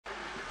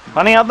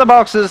Running up the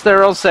boxes,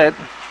 they're all set.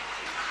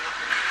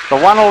 The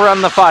one will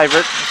run the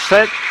favourite.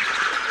 Set.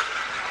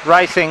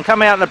 Racing,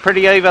 come out in a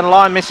pretty even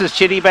line. Mrs.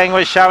 Chitty Bang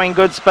was showing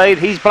good speed.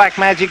 He's Black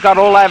Magic, got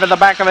all over the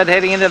back of it,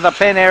 heading into the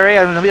pen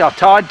area. And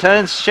Tide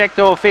turns, checked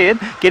or feared.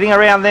 Getting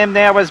around them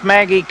now was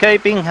Maggie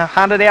Keeping.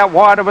 Hunted out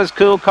wider was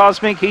Cool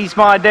Cosmic. He's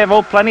My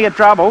Devil, plenty of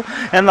trouble.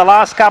 And the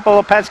last couple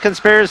of Pat's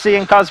Conspiracy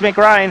and Cosmic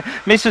Rain.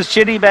 Mrs.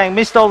 Chitty Bang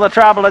missed all the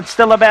trouble. It's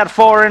still about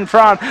 4 in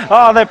front.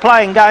 Oh, they're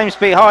playing games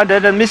behind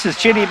it. And Mrs.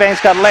 Chitty Bang's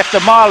got left a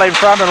mile in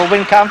front and will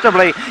win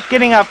comfortably.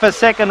 Getting up for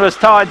second was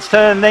Tide's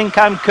Turn. Then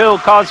came Cool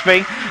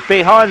Cosmic.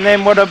 Behind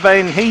them would have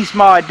been He's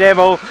My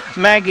Devil.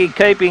 Maggie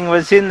Keeping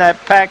was in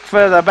that pack.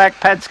 Further back,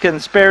 Pat's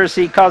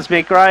Conspiracy,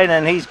 Cosmic Rain,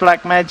 and He's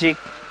Black Magic.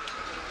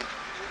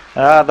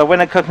 The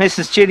winner,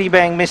 Mrs. Chitty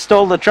Bang, missed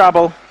all the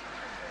trouble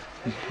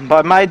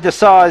by Made the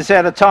Size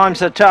out of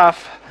Times Are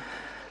Tough.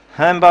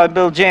 Home by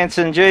Bill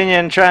Jansen Jr.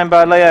 and trained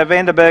by Leo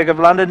Vanderberg of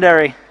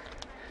Londonderry.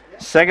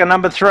 Second,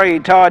 number 3,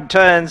 Tide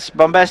Turns,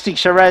 Bombastic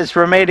Shiraz,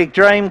 Romantic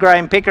Dream,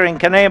 Graham Pickering,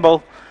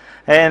 Canamble.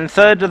 And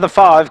third to the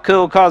 5,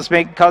 Cool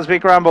Cosmic,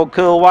 Cosmic Rumble,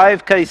 Cool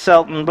Wave, Keith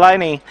Selton,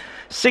 Blaney.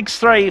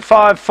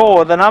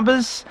 6-3-5-4 the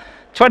numbers,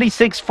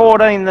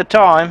 26-14 the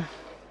time.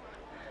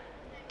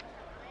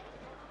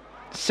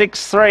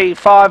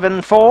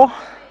 6-3-5-4,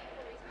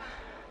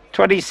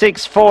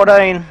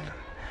 26-14,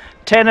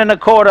 10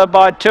 1/4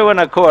 by 2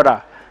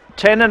 1/4,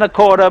 10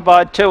 1/4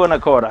 by 2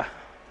 1/4.